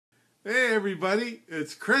Hey everybody,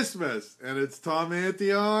 it's Christmas and it's Tom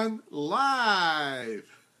Antion live.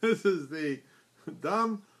 This is the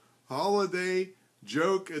dumb holiday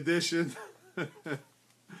joke edition. Those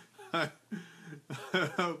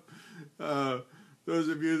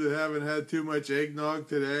of you that haven't had too much eggnog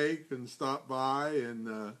today can stop by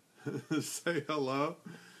and say hello.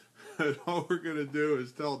 And all we're going to do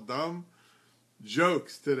is tell dumb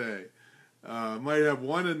jokes today. Might have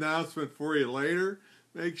one announcement for you later.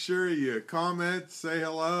 Make sure you comment, say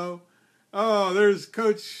hello. Oh, there's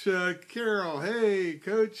Coach Carol. Hey,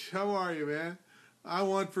 Coach, how are you, man? I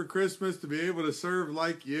want for Christmas to be able to serve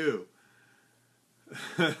like you.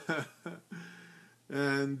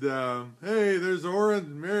 And, hey, there's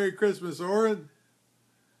Orrin. Merry Christmas, Orrin.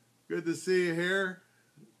 Good to see you here.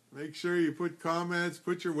 Make sure you put comments,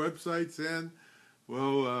 put your websites in.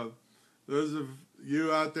 Well, those of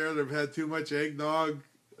you out there that have had too much eggnog,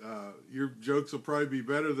 your jokes will probably be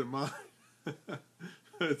better than mine.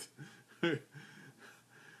 It's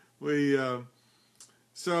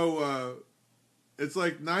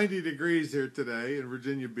like 90 degrees here today in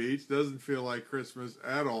Virginia Beach. Doesn't feel like Christmas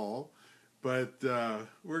at all. But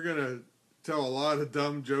we're going to tell a lot of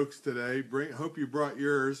dumb jokes today. Hope you brought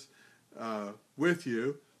yours with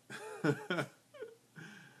you. I'm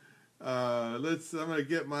going to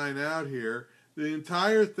get mine out here. The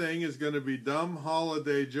entire thing is going to be dumb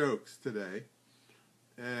holiday jokes today.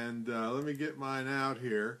 And let me get mine out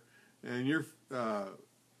here. And you're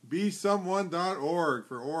besomeone.org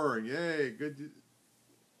for Orrin. Yay, good.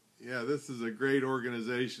 Yeah, this is a great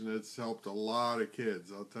organization that's helped a lot of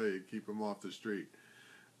kids. I'll tell you, keep them off the street.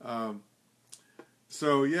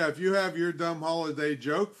 So, yeah, if you have your dumb holiday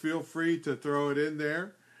joke, feel free to throw it in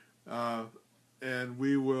there. And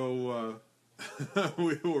we will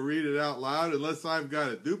we will read it out loud unless I've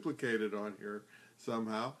got it duplicated on here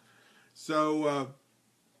somehow. So,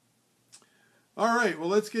 all right, well,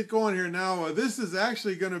 let's get going here now. This is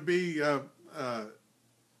actually going to be a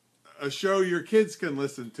show your kids can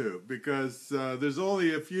listen to because there's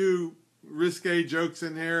only a few risque jokes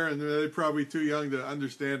in here, and they're probably too young to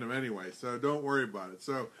understand them anyway, so don't worry about it.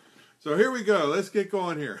 So here we go. Let's get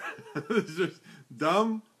going here. It's just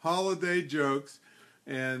dumb holiday jokes.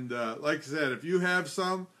 And like I said, if you have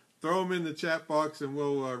some, throw them in the chat box and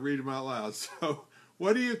we'll read them out loud. So,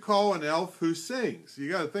 what do you call an elf who sings? You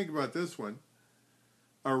got to think about this one.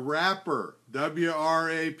 A rapper.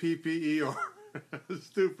 W-R-A-P-P-E-R.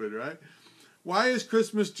 Stupid, right? Why is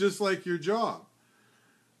Christmas just like your job?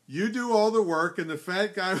 You do all the work and the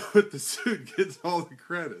fat guy with the suit gets all the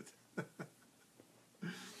credit.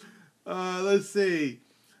 Let's see.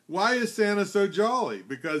 Why is Santa so jolly?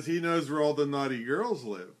 Because he knows where all the naughty girls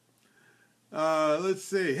live. Let's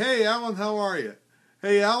see. Hey, Alan, how are you?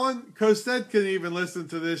 Hey, Alan, Cosette can even listen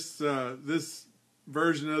to this this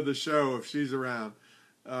version of the show if she's around.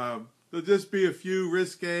 There'll just be a few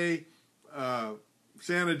risque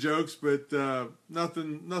Santa jokes, but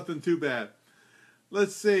nothing too bad.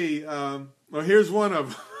 Let's see. Well, here's one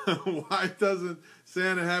of them. Why doesn't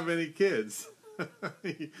Santa have any kids?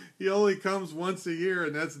 He only comes once a year,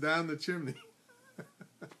 and that's down the chimney.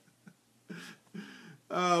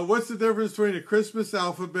 What's the difference between a Christmas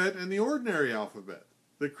alphabet and the ordinary alphabet?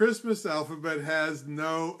 The Christmas alphabet has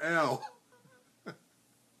no L.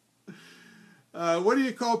 What do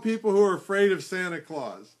you call people who are afraid of Santa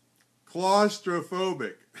Claus?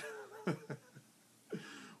 Claustrophobic.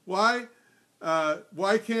 Why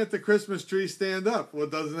can't the Christmas tree stand up? Well,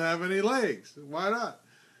 it doesn't have any legs. Why not?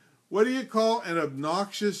 What do you call an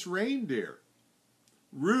obnoxious reindeer?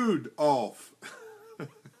 Rudolph.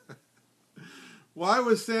 Why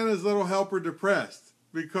was Santa's little helper depressed?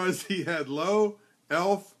 Because he had low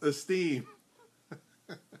elf esteem.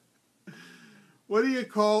 What do you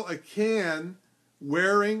call a can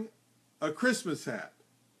wearing a Christmas hat?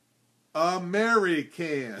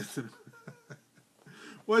 American.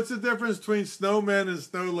 What's the difference between snowmen and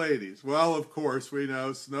snow ladies? Well, of course, we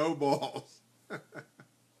know snowballs.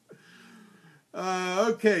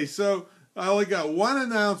 Okay, so I only got one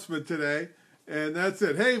announcement today, and that's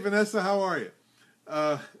it. Hey, Vanessa, how are you?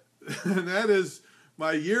 And that is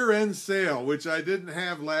my year-end sale, which I didn't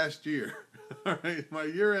have last year. All right, my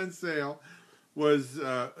year-end sale is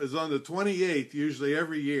on the 28th, usually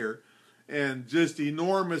every year, and just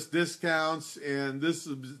enormous discounts. And this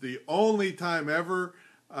is the only time ever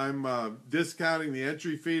I'm discounting the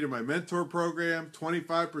entry fee to my mentor program,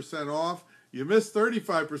 25% off. You missed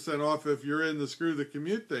 35% off if you're in the Screw the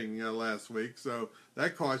Commute thing last week, so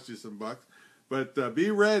that cost you some bucks. But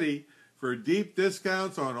be ready for deep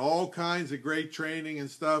discounts on all kinds of great training and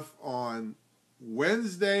stuff on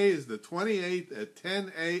Wednesday is the 28th at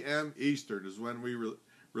 10 a.m. Eastern is when we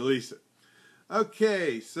release it.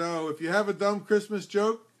 Okay, so if you have a dumb Christmas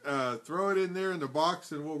joke, throw it in there in the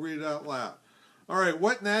box and we'll read it out loud. All right,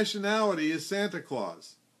 what nationality is Santa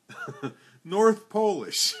Claus? North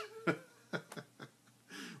Polish.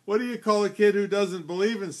 What do you call a kid who doesn't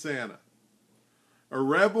believe in Santa? A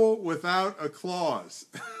rebel without a clause.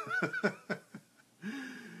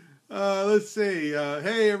 Let's see.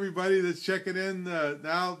 Hey, everybody that's checking in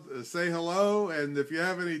now, say hello. And if you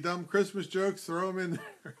have any dumb Christmas jokes, throw them in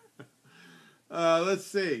there. Let's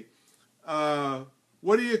see.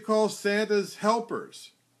 What do you call Santa's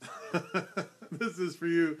helpers? This is for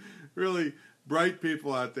you really bright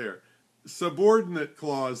people out there. Subordinate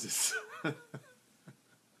clauses.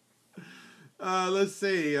 Let's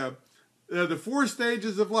see. The 4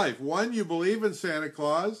 stages of life. 1, you believe in Santa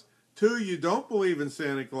Claus. 2, you don't believe in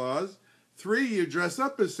Santa Claus. 3, you dress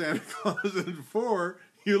up as Santa Claus. And 4,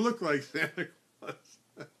 you look like Santa Claus.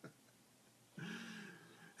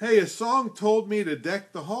 Hey, a song told me to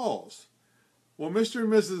deck the halls. Well, Mr.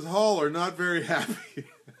 and Mrs. Hall are not very happy.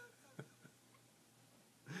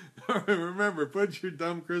 Remember, put your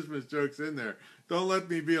dumb Christmas jokes in there. Don't let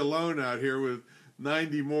me be alone out here with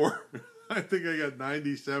 90 more. I think I got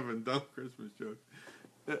 97 dumb Christmas jokes.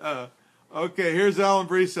 Okay, here's Alan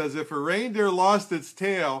Bree says, if a reindeer lost its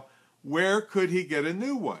tail, where could he get a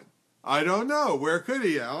new one? I don't know. Where could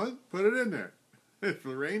he, Alan? Put it in there. If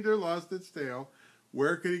a reindeer lost its tail,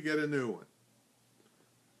 where could he get a new one?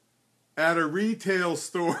 At a retail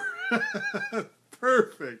store.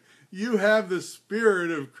 Perfect. You have the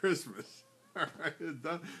spirit of Christmas. All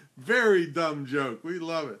right. Very dumb joke. We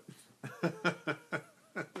love it.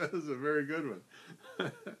 That was a very good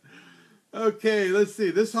one. Okay, let's see.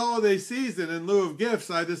 This holiday season, in lieu of gifts,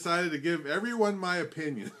 I decided to give everyone my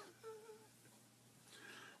opinion.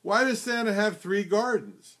 Why does Santa have 3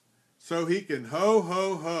 gardens? So he can ho,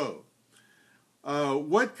 ho, ho.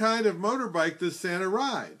 What kind of motorbike does Santa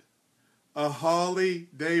ride? A Harley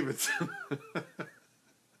Davidson.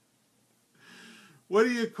 What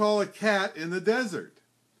do you call a cat in the desert?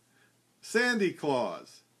 Sandy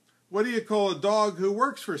Claus. What do you call a dog who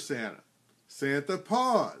works for Santa? Santa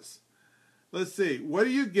Paws. Let's see. What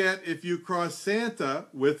do you get if you cross Santa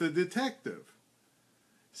with a detective?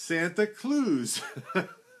 Santa Clues.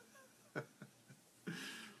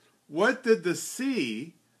 What did the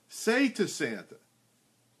sea say to Santa?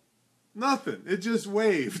 Nothing. It just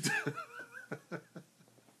waved.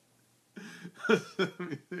 Let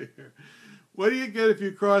me see here. What do you get if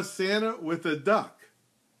you cross Santa with a duck?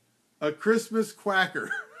 A Christmas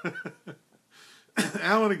quacker.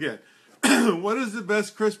 Alan again. What is the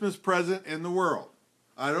best Christmas present in the world?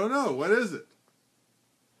 I don't know. What is it?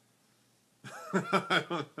 I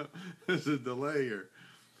don't know. There's a delay here.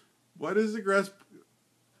 What is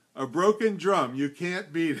a broken drum? You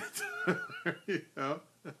can't beat it. There you go.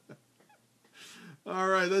 All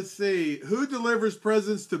right, let's see. Who delivers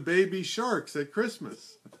presents to baby sharks at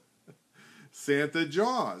Christmas? Santa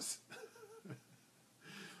Jaws.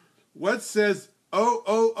 What says, oh,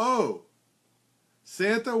 oh, oh?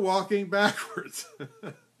 Santa walking backwards.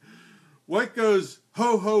 What goes,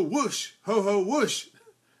 ho, ho, whoosh, ho, ho, whoosh?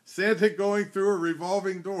 Santa going through a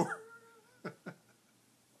revolving door.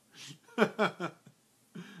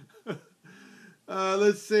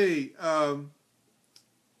 Let's see.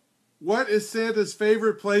 What is Santa's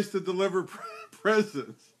favorite place to deliver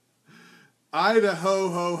presents? Idaho,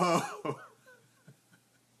 ho, ho.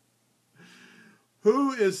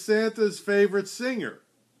 Who is Santa's favorite singer?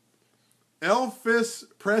 Elvis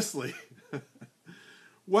Presley.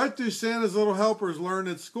 What do Santa's little helpers learn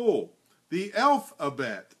at school? The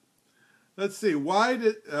alphabet. Let's see. What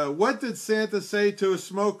did Santa say to a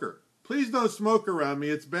smoker? Please don't smoke around me.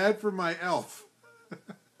 It's bad for my elf.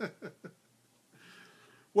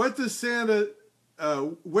 What does Santa?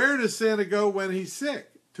 Where does Santa go when he's sick?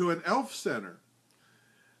 To an elf center.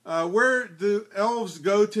 Where do elves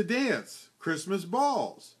go to dance? Christmas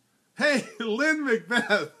balls. Hey, Lynn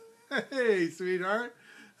Macbeth. Hey, sweetheart.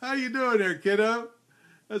 How you doing there, kiddo?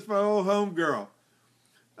 That's my old home girl.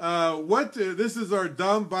 This is our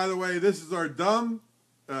dumb, by the way, this is our dumb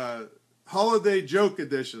holiday joke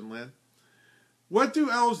edition, Lynn. What do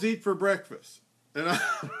elves eat for breakfast? And I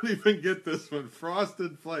don't even get this one.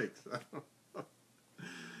 Frosted Flakes.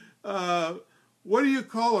 What do you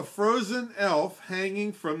call a frozen elf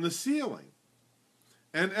hanging from the ceiling?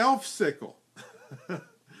 An elf sickle.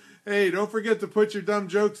 Hey, don't forget to put your dumb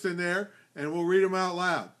jokes in there, and we'll read them out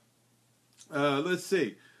loud. Let's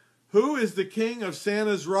see. Who is the king of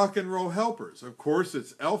Santa's rock and roll helpers? Of course,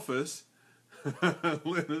 it's Elvis.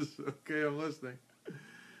 Lynn is, okay, I'm listening.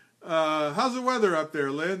 How's the weather up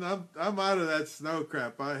there, Lynn? I'm out of that snow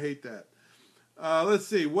crap. I hate that. Let's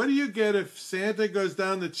see. What do you get if Santa goes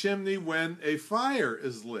down the chimney when a fire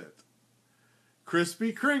is lit?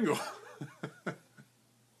 Crispy Kringle.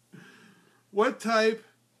 What type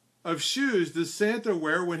of shoes does Santa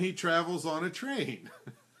wear when he travels on a train?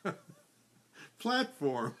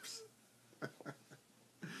 Platforms.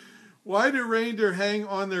 Why do reindeer hang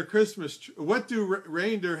on their Christmas tree? What do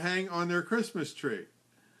reindeer hang on their Christmas tree?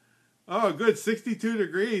 Oh, good, 62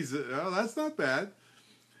 degrees. Oh, that's not bad.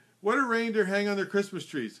 What do reindeer hang on their Christmas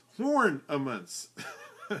trees? Ornaments.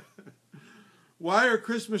 Why are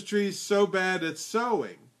Christmas trees so bad at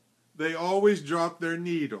sewing? They always drop their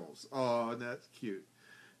needles. Oh, that's cute.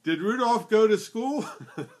 Did Rudolph go to school?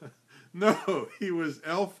 No, he was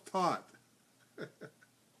elf-taught.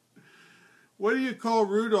 What do you call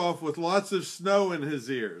Rudolph with lots of snow in his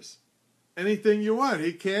ears? Anything you want.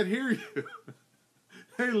 He can't hear you.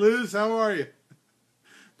 Hey, Luz, how are you?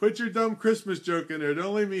 Put your dumb Christmas joke in there.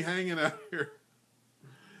 Don't leave me hanging out here.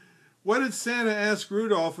 What did Santa ask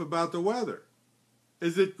Rudolph about the weather?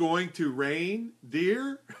 Is it going to rain,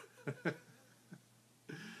 dear?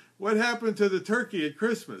 What happened to the turkey at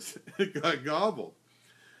Christmas? It got gobbled.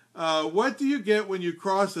 What do you get when you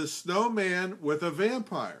cross a snowman with a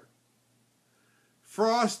vampire?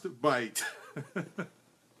 Frostbite.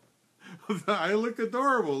 I look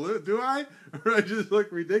adorable, do I? Or I just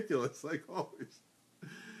look ridiculous, like always.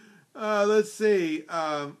 Let's see.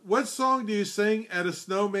 What song do you sing at a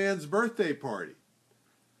snowman's birthday party?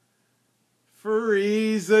 For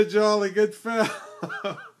he's a jolly good fellow.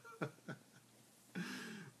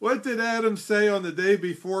 What did Adam say on the day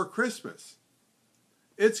before Christmas?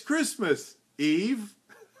 It's Christmas Eve.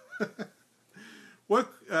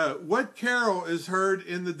 What carol is heard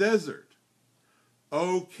in the desert?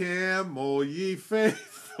 O camel ye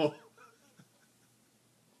faithful.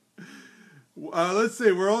 Let's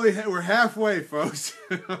see, we're halfway, folks.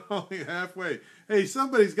 Only halfway. Hey,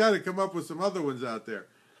 somebody's got to come up with some other ones out there.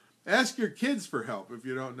 Ask your kids for help if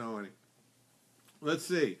you don't know any. Let's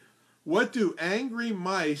see. What do angry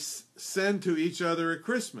mice send to each other at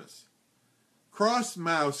Christmas? Cross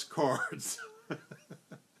mouse cards.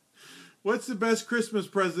 What's the best Christmas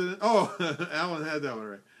present? Oh, Alan had that one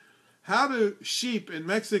right. How do sheep in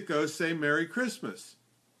Mexico say Merry Christmas?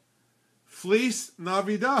 Feliz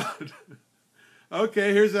Navidad.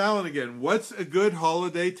 Okay, here's Alan again. What's a good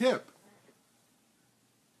holiday tip?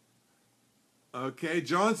 Okay,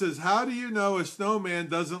 John says, how do you know a snowman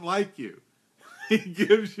doesn't like you? He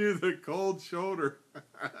gives you the cold shoulder.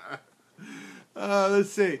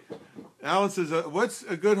 Let's see. Alan says, what's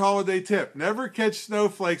a good holiday tip? Never catch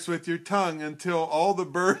snowflakes with your tongue until all the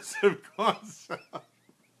birds have gone south.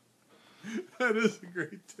 That is a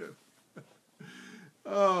great tip.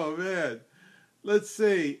 Oh, man. Let's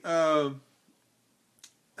see. How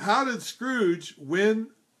did Scrooge win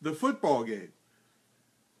the football game?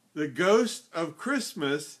 The ghost of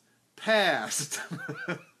Christmas passed.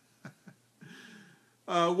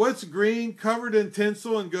 What's green, covered in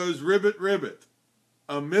tinsel, and goes ribbit, ribbit?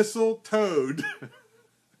 A mistletoe.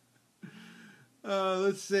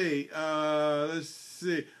 Let's see.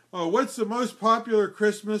 Oh, what's the most popular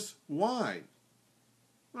Christmas wine?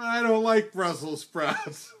 I don't like Brussels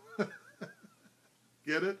sprouts.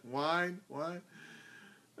 Get it? Wine?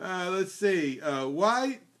 Let's see.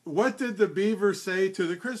 What did the beaver say to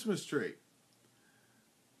the Christmas tree?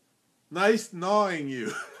 Nice gnawing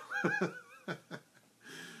you.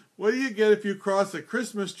 What do you get if you cross a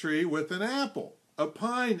Christmas tree with an apple? A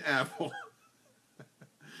pineapple.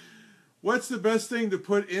 What's the best thing to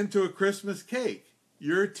put into a Christmas cake?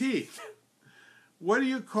 Your teeth. What do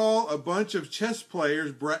you call a bunch of chess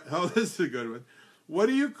players? Oh, this is a good one. What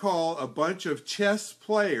do you call a bunch of chess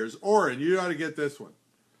players? Oren, you ought to get this one.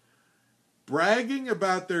 Bragging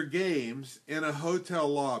about their games in a hotel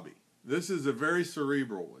lobby. This is a very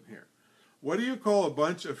cerebral one here. What do you call a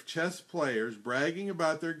bunch of chess players bragging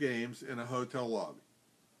about their games in a hotel lobby?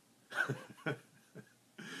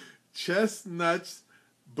 Chestnuts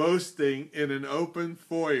boasting in an open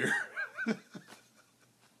foyer.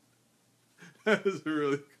 That is a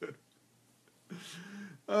really good one.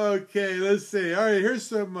 Okay, let's see. All right, here's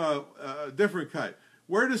some different kind.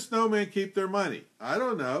 Where do snowmen keep their money? I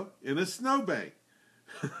don't know. In a snowbank.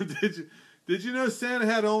 Did you know Santa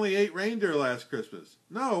had only 8 reindeer last Christmas?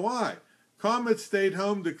 No, why? Comet stayed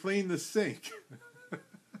home to clean the sink.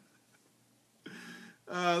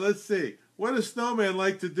 Let's see. What does snowman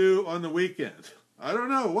like to do on the weekend? I don't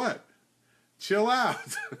know. What? Chill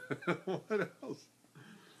out. What else?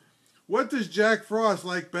 What does Jack Frost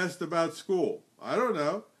like best about school? I don't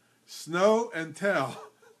know. Snow and tell.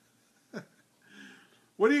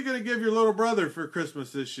 What are you going to give your little brother for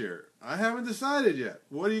Christmas this year? I haven't decided yet.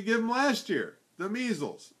 What did you give him last year? The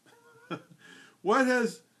measles. What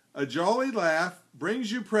has a jolly laugh,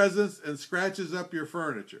 brings you presents, and scratches up your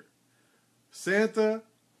furniture? Santa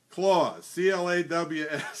Claus.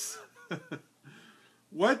 C-L-A-W-S.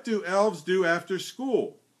 What do elves do after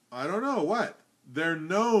school? I don't know. What? Their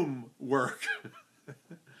gnome work.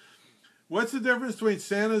 What's the difference between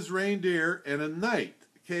Santa's reindeer and a knight?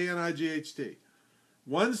 K-N-I-G-H-T.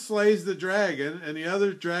 One slays the dragon and the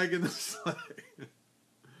other dragging the sleigh.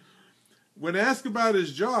 When asked about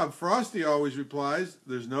his job, Frosty always replies,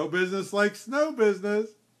 there's no business like snow business.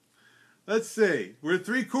 Let's see. We're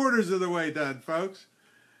 3/4 of the way done, folks.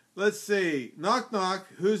 Let's see. Knock, knock.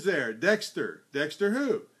 Who's there? Dexter. Dexter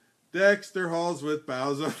who? Dexter Halls with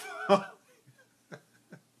boughs of holly.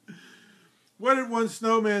 What did one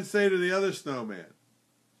snowman say to the other snowman?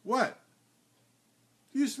 What?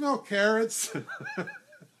 Do you smell carrots? That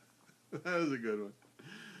was a good one.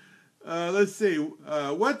 Let's see.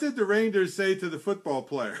 What did the reindeer say to the football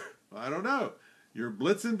player? I don't know. Your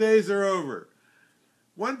blitzing days are over.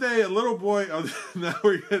 One day, a little boy. Oh, now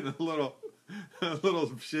we're getting a little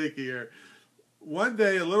shaky here. One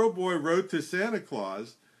day, a little boy wrote to Santa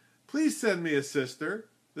Claus, "Please send me a sister."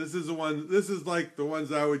 This is the one. This is like the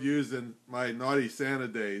ones I would use in my naughty Santa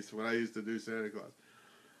days when I used to do Santa Claus.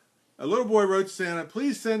 A little boy wrote to Santa,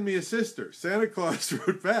 "Please send me a sister." Santa Claus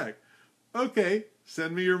wrote back, "Okay,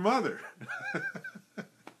 send me your mother."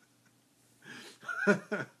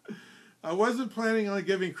 I wasn't planning on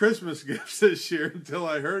giving Christmas gifts this year until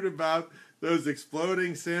I heard about those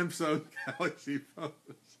exploding Samsung Galaxy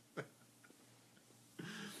phones.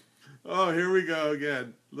 Oh, here we go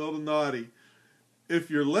again. A little naughty.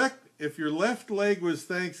 If your left leg was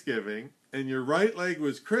Thanksgiving and your right leg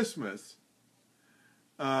was Christmas,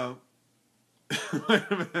 wait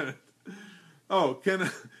a minute. Oh,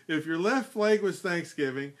 if your left leg was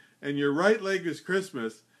Thanksgiving and your right leg is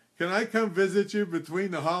Christmas, can I come visit you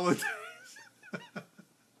between the holidays?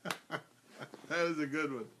 That was a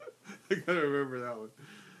good one. I gotta remember that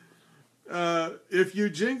one. If you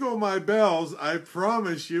jingle my bells, I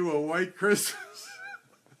promise you a white Christmas.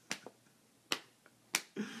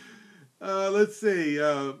 Let's see.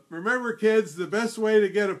 Remember, kids, the best way to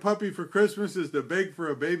get a puppy for Christmas is to beg for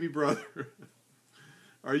a baby brother.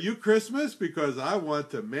 Are you Christmas? Because I want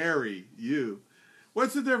to marry you.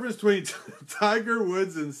 What's the difference between Tiger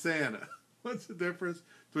Woods and Santa? What's the difference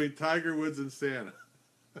between Tiger Woods and Santa?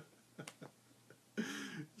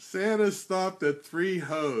 Santa stopped at 3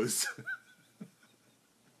 hoes.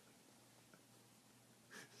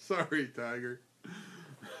 Sorry, Tiger.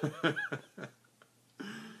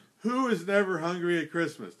 Who is never hungry at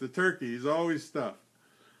Christmas? The turkey. He's always stuffed.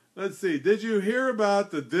 Let's see. Did you hear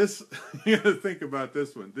about the you got to think about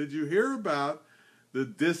this one. Did you hear about the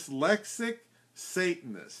dyslexic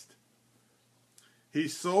Satanist? He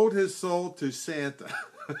sold his soul to Santa.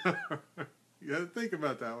 You got to think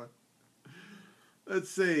about that one. Let's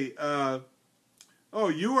see. Oh,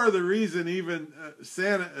 you are the reason even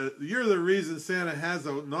Santa. You're the reason Santa has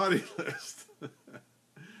a naughty list.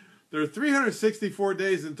 There are 364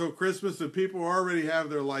 days until Christmas, and people already have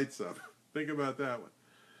their lights up. Think about that one.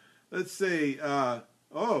 Let's see.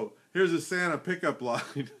 Oh, here's a Santa pickup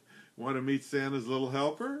line. Want to meet Santa's little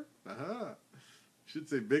helper? Aha. Should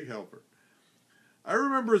say big helper. I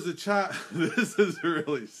remember as a child. This is a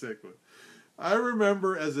really sick one. I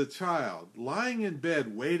remember as a child lying in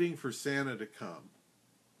bed waiting for Santa to come.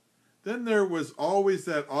 Then there was always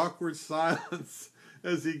that awkward silence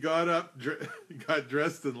as he got up, got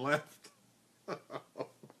dressed, and left.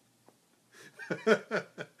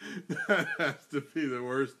 That has to be the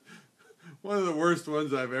worst, one of the worst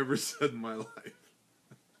ones I've ever said in my life.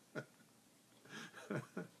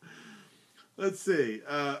 Let's see.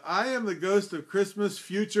 I am the ghost of Christmas,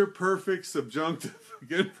 future perfect subjunctive.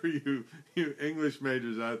 Good for you English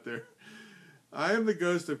majors out there. I am the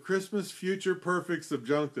ghost of Christmas, future perfect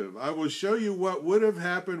subjunctive. I will show you what would have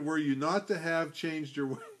happened were you not to have changed your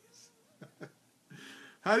ways.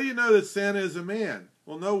 How do you know that Santa is a man?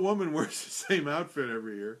 Well, no woman wears the same outfit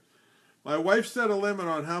every year. My wife set a limit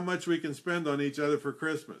on how much we can spend on each other for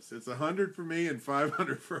Christmas. It's $100 for me and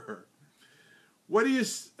 $500 for her. What do you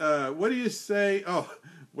say? Oh,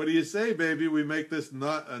 what do you say, baby? We make this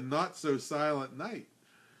not so silent night.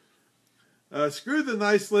 Screw the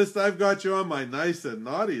nice list. I've got you on my nice and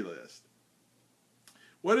naughty list.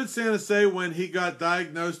 What did Santa say when he got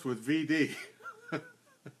diagnosed with VD?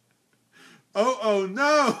 Oh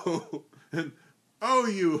no! And oh,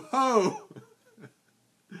 you ho!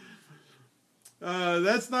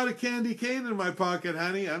 That's not a candy cane in my pocket,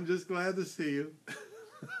 honey. I'm just glad to see you.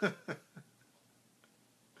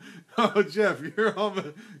 Oh, Jeff,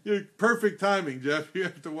 you're perfect timing, Jeff. You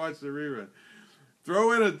have to watch the rerun.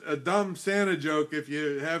 throw in a dumb Santa joke if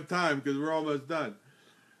you have time, because we're almost done.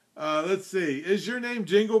 Let's see. Is your name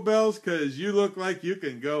Jingle Bells? Because you look like you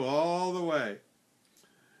can go all the way.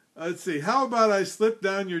 Let's see. How about I slip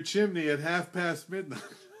down your chimney at midnight?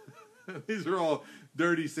 These are all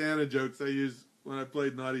dirty Santa jokes I used when I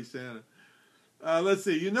played Naughty Santa. Let's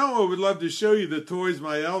see. You know I would love to show you the toys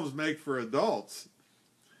my elves make for adults.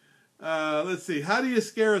 Let's see. How do you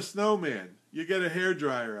scare a snowman? You get a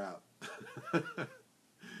hairdryer out.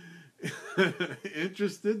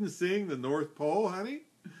 Interested in seeing the North Pole, honey?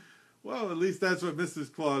 Well, at least that's what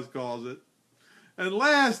Mrs. Claus calls it. And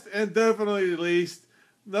last and definitely least,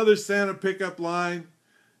 another Santa pickup line.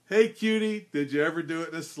 Hey, cutie, did you ever do it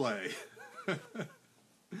in a sleigh?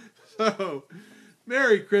 So,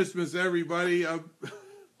 Merry Christmas, everybody.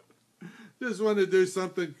 Just wanted to do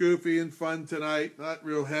something goofy and fun tonight. Not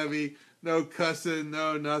real heavy. No cussing,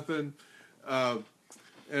 no nothing.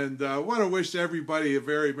 And I want to wish everybody a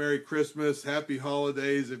very Merry Christmas, Happy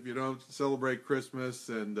Holidays if you don't celebrate Christmas.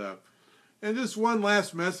 And just one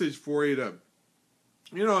last message for you to,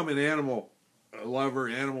 I'm an animal lover,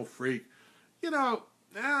 animal freak.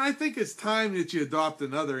 I think it's time that you adopt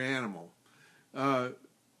another animal.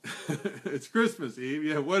 It's Christmas Eve.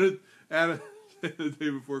 Yeah, what did Adam say the day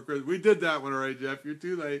before Christmas? We did that one, all right, Jeff. You're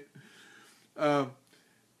too late.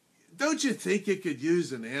 Don't you think you could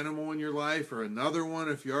use an animal in your life, or another one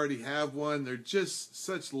if you already have one? They're just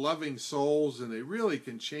such loving souls, and they really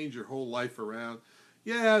can change your whole life around.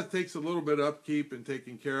 Yeah, it takes a little bit of upkeep and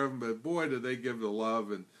taking care of them, but boy, do they give the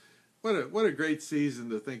love. And what a great season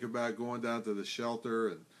to think about going down to the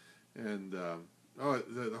shelter. And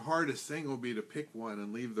the hardest thing will be to pick one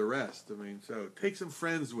and leave the rest. So take some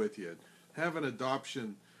friends with you. Have an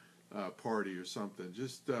adoption party or something.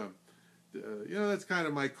 Just... that's kind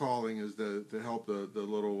of my calling, is to help the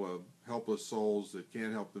little helpless souls that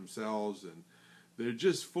can't help themselves, and they're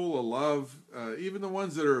just full of love. Even the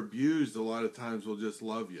ones that are abused, a lot of times will just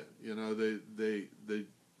love you.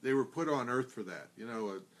 They were put on earth for that.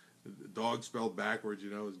 A dog spelled backwards,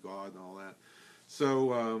 is God and all that.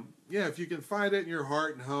 So if you can find it in your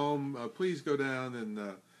heart and home, please go down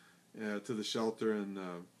and to the shelter and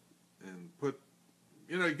put.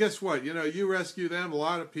 Guess what? You rescue them. A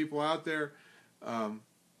lot of people out there.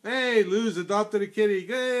 Hey, Luz adopted a kitty.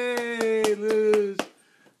 Hey, Luz.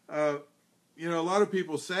 A lot of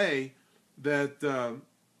people say that,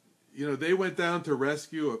 they went down to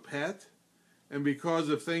rescue a pet, and because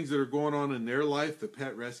of things that are going on in their life, the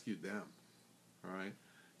pet rescued them. All right?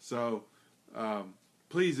 So,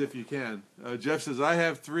 please, if you can. Jeff says, I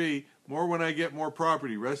have 3. More when I get more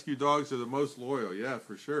property. Rescue dogs are the most loyal. Yeah,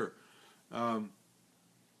 for sure.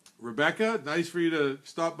 Rebecca, nice for you to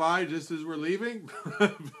stop by just as we're leaving.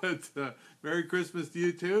 But Merry Christmas to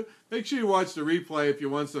you too. Make sure you watch the replay if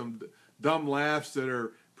you want some dumb laughs that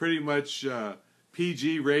are pretty much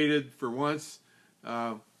PG rated for once.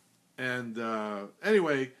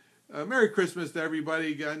 Anyway, Merry Christmas to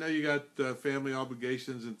everybody. I know you got family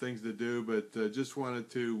obligations and things to do, but just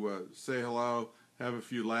wanted to say hello, have a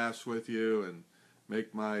few laughs with you, and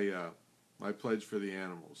make my my pledge for the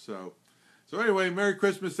animals. So anyway, Merry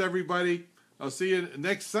Christmas, everybody. I'll see you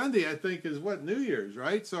next Sunday. I think is New Year's,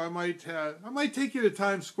 right? So I might take you to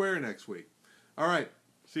Times Square next week. All right.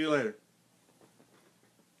 See you later.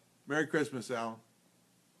 Merry Christmas, Alan.